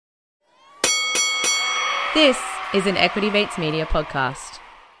This is an Equity Mates Media podcast.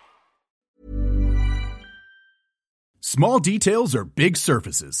 Small details are big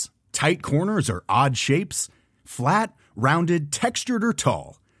surfaces. Tight corners are odd shapes. Flat, rounded, textured, or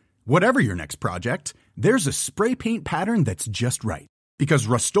tall. Whatever your next project, there's a spray paint pattern that's just right. Because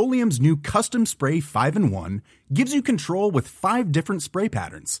Rust-Oleum's new Custom Spray 5-in-1 gives you control with 5 different spray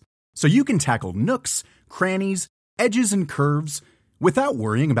patterns. So you can tackle nooks, crannies, edges, and curves without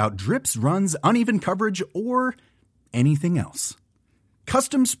worrying about drips, runs, uneven coverage, or anything else.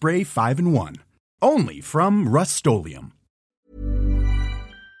 Custom Spray 5-in-1. Only from Rust-Oleum.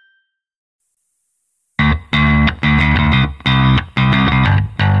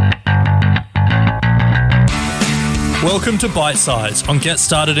 Welcome to Bite Size on Get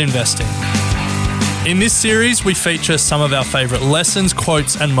Started Investing. In this series, we feature some of our favourite lessons,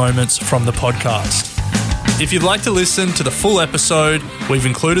 quotes, and moments from the podcast. If you'd like to listen to the full episode, we've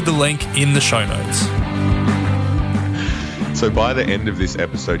included the link in the show notes. So by the end of this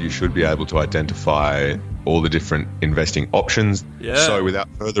episode, you should be able to identify all the different investing options. Yeah. So without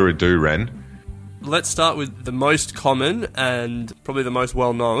further ado, Ren. Let's start with the most common and probably the most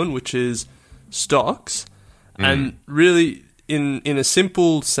well-known, which is stocks. And really, in a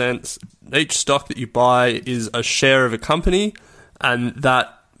simple sense, each stock that you buy is a share of a company, and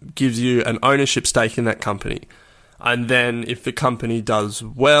that gives you an ownership stake in that company. And then if the company does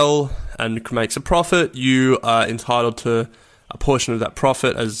well and makes a profit, you are entitled to a portion of that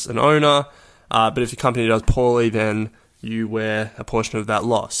profit as an owner. But if the company does poorly, then you wear a portion of that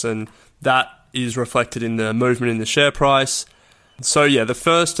loss. And that is reflected in the movement in the share price. So yeah, the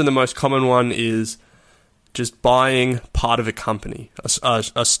first and the most common one is just buying part of a company,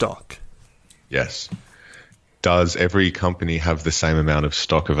 a stock. Yes. Does every company have the same amount of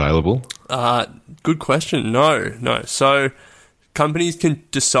stock available? Good question. No. So companies can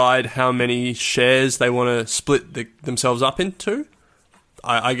decide how many shares they want to split themselves up into.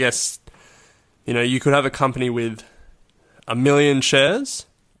 I guess, you could have a company with 1 million shares,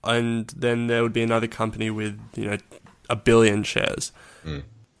 and then there would be another company with, 1 billion shares.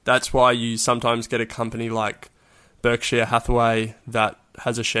 That's why you sometimes get a company like Berkshire Hathaway that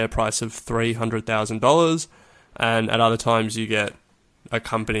has a share price of $300,000, and at other times you get a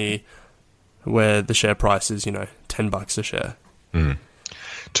company where the share price is, $10 a share.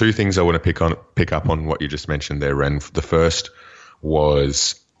 Two things I want to pick up on what you just mentioned there, Ren. The first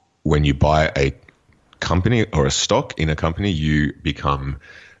was when you buy a company or a stock in a company, you become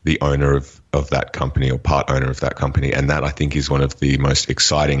the owner of that company or part owner of that company. And that, I think, is one of the most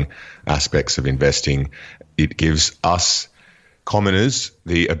exciting aspects of investing. It gives us commoners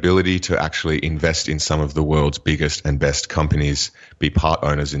the ability to actually invest in some of the world's biggest and best companies, be part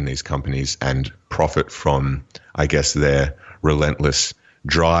owners in these companies, and profit from, I guess, their relentless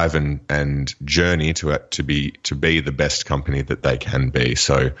drive and journey to be the best company that they can be.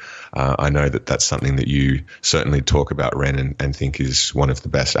 So I know that that's something that you certainly talk about, Ren, and think is one of the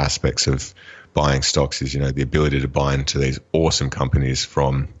best aspects of buying stocks is, the ability to buy into these awesome companies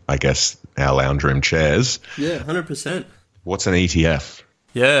from, I guess, our lounge room chairs. Yeah, 100%. What's an ETF?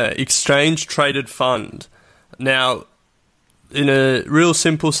 Yeah, exchange traded fund. Now, in a real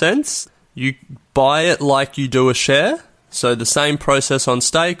simple sense, you buy it like you do a share. So the same process on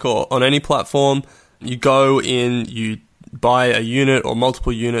Stake or on any platform. You go in, you buy a unit or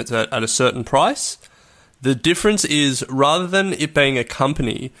multiple units at a certain price. The difference is, rather than it being a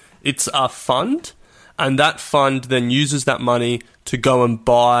company, it's a fund, and that fund then uses that money to go and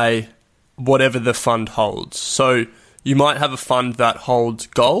buy whatever the fund holds. So you might have a fund that holds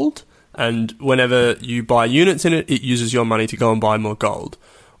gold, and whenever you buy units in it, it uses your money to go and buy more gold.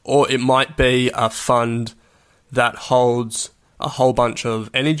 Or it might be a fund that holds a whole bunch of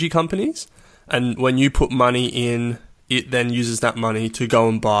energy companies, and when you put money in, it then uses that money to go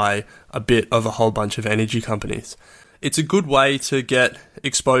and buy a bit of a whole bunch of energy companies. It's a good way to get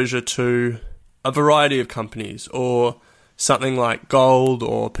exposure to a variety of companies, or something like gold,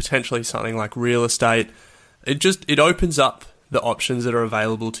 or potentially something like real estate. It opens up the options that are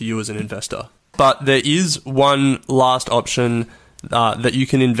available to you as an investor. But there is one last option that you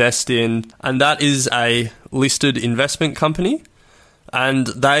can invest in, and that is a listed investment company. And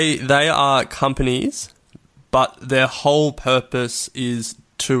they are companies, but their whole purpose is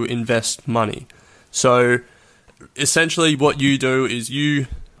to invest money. So essentially what you do is you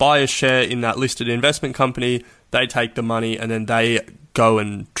buy a share in that listed investment company, they take the money, and then they go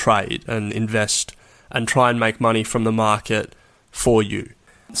and trade and invest and try and make money from the market for you.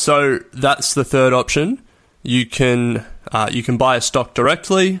 So that's the third option. You can buy a stock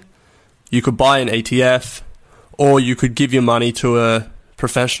directly, you could buy an ETF, or you could give your money to a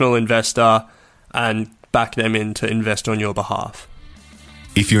professional investor and back them in to invest on your behalf.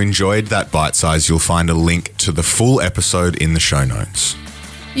 If you enjoyed that bite size, you'll find a link to the full episode in the show notes.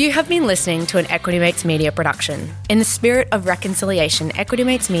 You have been listening to an Equity Mates Media production. In the spirit of reconciliation, Equity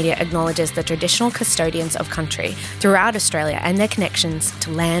Mates Media acknowledges the traditional custodians of country throughout Australia and their connections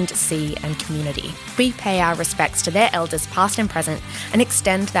to land, sea and community. We pay our respects to their elders past and present and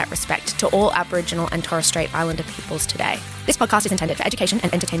extend that respect to all Aboriginal and Torres Strait Islander peoples today. This podcast is intended for education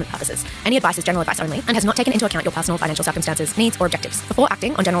and entertainment purposes. Any advice is general advice only and has not taken into account your personal financial circumstances, needs or objectives. Before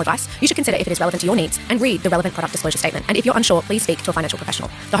acting on general advice, you should consider if it is relevant to your needs and read the relevant product disclosure statement. And if you're unsure, please speak to a financial professional.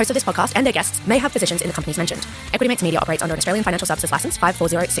 The hosts of this podcast and their guests may have positions in the companies mentioned. Equity Mates Media operates under an Australian Financial Services Licence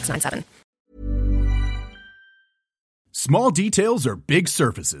 540697. Small details are big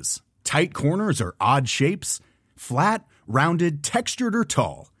surfaces. Tight corners are odd shapes. Flat, rounded, textured, or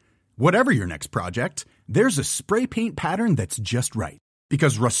tall. Whatever your next project, there's a spray paint pattern that's just right.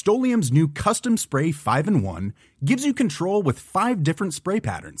 Because Rust-Oleum's new Custom Spray 5-in-1 gives you control with 5 different spray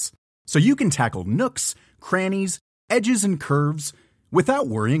patterns. So you can tackle nooks, crannies, edges, and curves without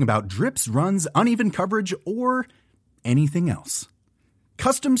worrying about drips, runs, uneven coverage, or anything else.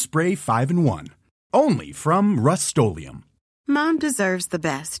 Custom Spray 5-in-1. Only from Rust-Oleum. Mom deserves the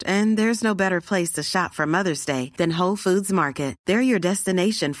best, and there's no better place to shop for Mother's Day than Whole Foods Market. They're your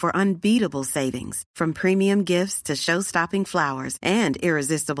destination for unbeatable savings, from premium gifts to show-stopping flowers and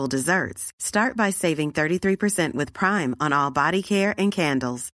irresistible desserts. Start by saving 33% with Prime on all body care and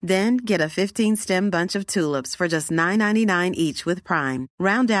candles. Then get a 15-stem bunch of tulips for just $9.99 each with Prime.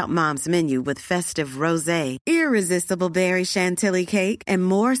 Round out Mom's menu with festive rosé, irresistible berry chantilly cake, and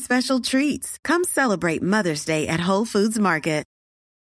more special treats. Come celebrate Mother's Day at Whole Foods Market.